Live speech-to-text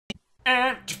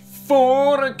at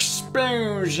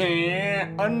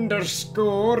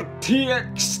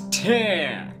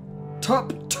 @4exposure_txt.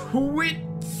 Top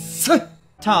tweets.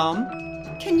 Tom,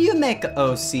 can you make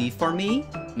OC for me?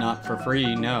 Not for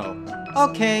free, no.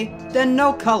 Okay, then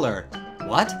no color.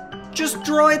 What? Just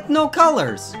draw it no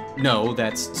colors. No,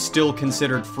 that's still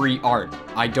considered free art.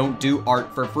 I don't do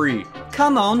art for free.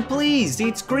 Come on, please,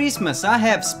 it's Christmas. I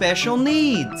have special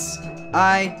needs.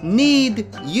 I need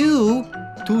you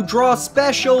to draw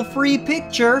special free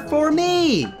picture for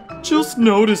me. Just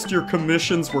noticed your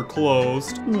commissions were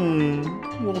closed.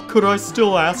 Well, could I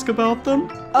still ask about them?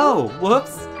 Oh,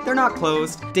 whoops. They're not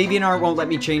closed. DeviantArt won't let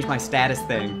me change my status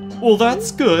thing. Well,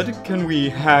 that's good. Can we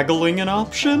haggling an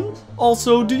option?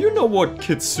 Also, do you know what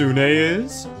kitsune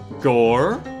is?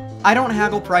 Gore? I don't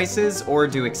haggle prices or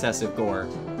do excessive gore.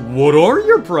 What are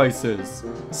your prices?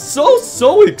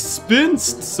 So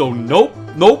expensive. So nope,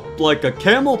 like a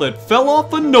camel that fell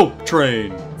off a nope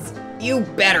train. You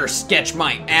better sketch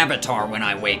my avatar when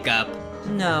I wake up.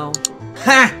 No.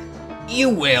 Ha! You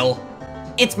will.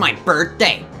 It's my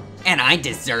birthday, and I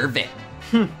deserve it.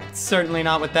 Certainly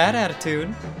not with that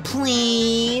attitude.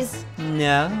 Please?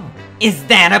 No. Is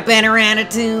that a better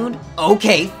attitude?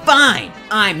 Okay, fine.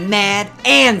 I'm mad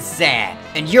and sad,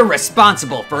 and you're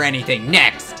responsible for anything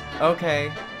next.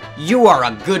 Okay. You are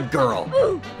a good girl.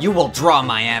 You will draw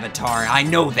my avatar, I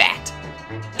know that.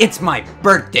 It's my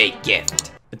birthday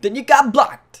gift. But then you got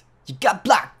blocked.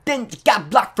 Then you got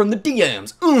blocked from the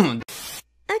DMs.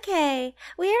 Okay,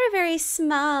 we are a very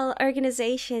small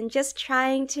organization just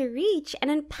trying to reach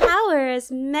and empower as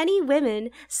many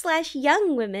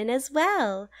women/young women as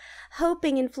well,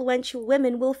 hoping influential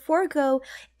women will forego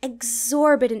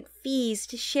exorbitant fees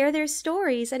to share their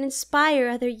stories and inspire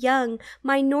other young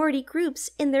minority groups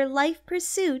in their life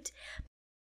pursuit.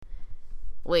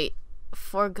 Wait,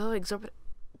 forego exorbitant?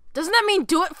 Doesn't that mean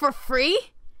do it for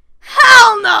free?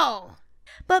 Hell no!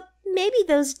 But maybe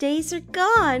those days are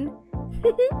gone.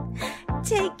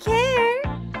 Take care.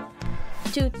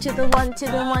 2 to the 1 to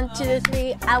the 1 to the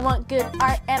 3. I want good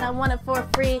art and I want it for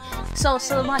free. So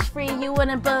much free you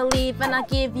wouldn't believe, and I'll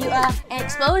give you a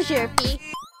exposure fee.